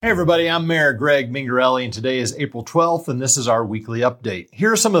Hey everybody, I'm Mayor Greg Mingarelli, and today is April 12th, and this is our weekly update.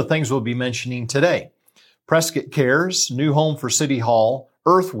 Here are some of the things we'll be mentioning today. Prescott Cares, new home for City Hall,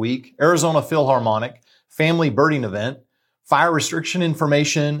 Earth Week, Arizona Philharmonic, family birding event, fire restriction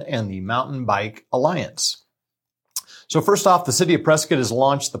information, and the Mountain Bike Alliance. So first off, the City of Prescott has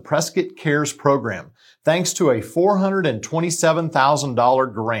launched the Prescott Cares program. Thanks to a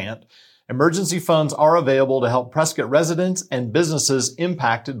 $427,000 grant, emergency funds are available to help Prescott residents and businesses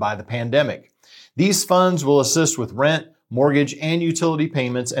impacted by the pandemic. These funds will assist with rent, mortgage, and utility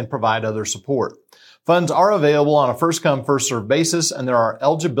payments and provide other support. Funds are available on a first-come, first-served basis, and there are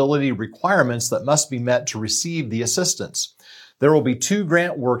eligibility requirements that must be met to receive the assistance. There will be 2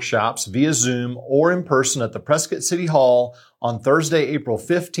 grant workshops via Zoom or in person at the Prescott City Hall on Thursday, April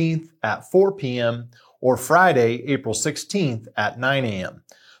 15th at 4 p.m. or Friday, April 16th at 9 a.m.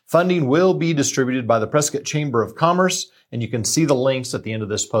 Funding will be distributed by the Prescott Chamber of Commerce, and you can see the links at the end of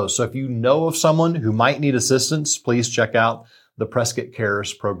this post. So if you know of someone who might need assistance, please check out the Prescott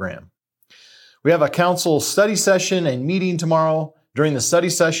Cares program. We have a council study session and meeting tomorrow. During the study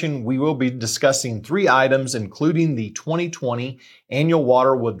session, we will be discussing 3 items, including the 2020 annual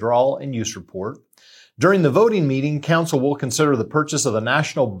water withdrawal and use report. During the voting meeting, council will consider the purchase of the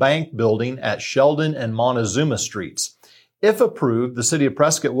National Bank building at Sheldon and Montezuma Streets. If approved, the City of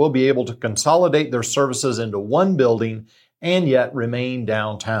Prescott will be able to consolidate their services into one building and yet remain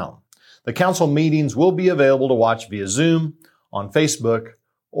downtown. The council meetings will be available to watch via Zoom, on Facebook,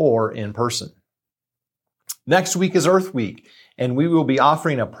 or in person. Next week is Earth Week, and we will be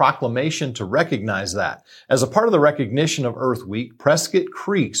offering a proclamation to recognize that. As a part of the recognition of Earth Week, Prescott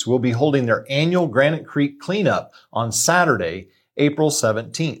Creeks will be holding their annual Granite Creek cleanup on Saturday, April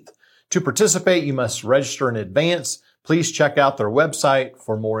 17th. To participate, you must register in advance. Please check out their website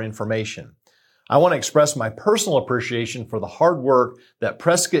for more information. I want to express my personal appreciation for the hard work that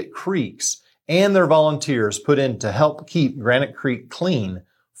Prescott Creeks and their volunteers put in to help keep Granite Creek clean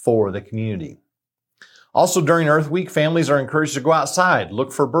for the community. Also during Earth Week, families are encouraged to go outside,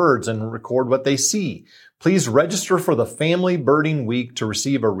 look for birds, and record what they see. Please register for the Family Birding Week to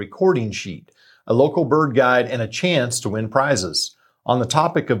receive a recording sheet, a local bird guide, and a chance to win prizes. On the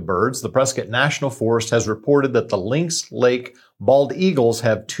topic of birds, the Prescott National Forest has reported that the Lynx Lake bald eagles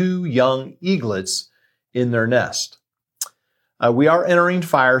have 2 young eaglets in their nest. We are entering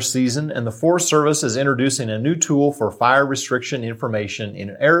fire season, and the Forest Service is introducing a new tool for fire restriction information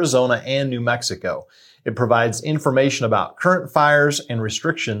in Arizona and New Mexico. It provides information about current fires and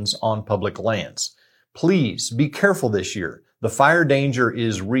restrictions on public lands. Please be careful this year. The fire danger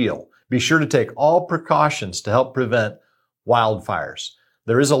is real. Be sure to take all precautions to help prevent wildfires.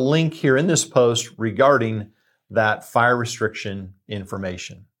 There is a link here in this post regarding that fire restriction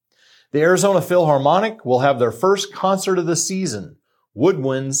information. The Arizona Philharmonic will have their first concert of the season,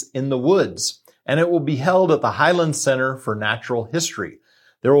 Woodwinds in the Woods, and it will be held at the Highland Center for Natural History.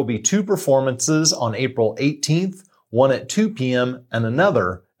 There will be 2 performances on April 18th, one at 2 p.m. and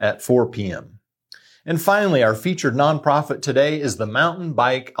another at 4 p.m. And finally, our featured nonprofit today is the Mountain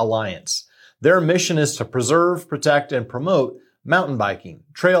Bike Alliance. Their mission is to preserve, protect, and promote mountain biking,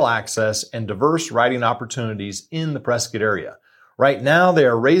 trail access, and diverse riding opportunities in the Prescott area. Right now, they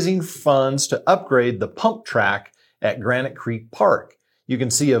are raising funds to upgrade the pump track at Granite Creek Park. You can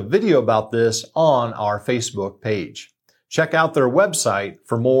see a video about this on our Facebook page. Check out their website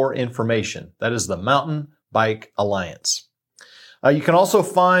for more information. That is the Mountain Bike Alliance. You can also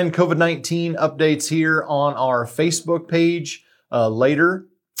find COVID-19 updates here on our Facebook page later.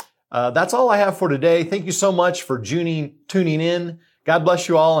 That's all I have for today. Thank you so much for tuning in. God bless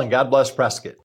you all, and God bless Prescott.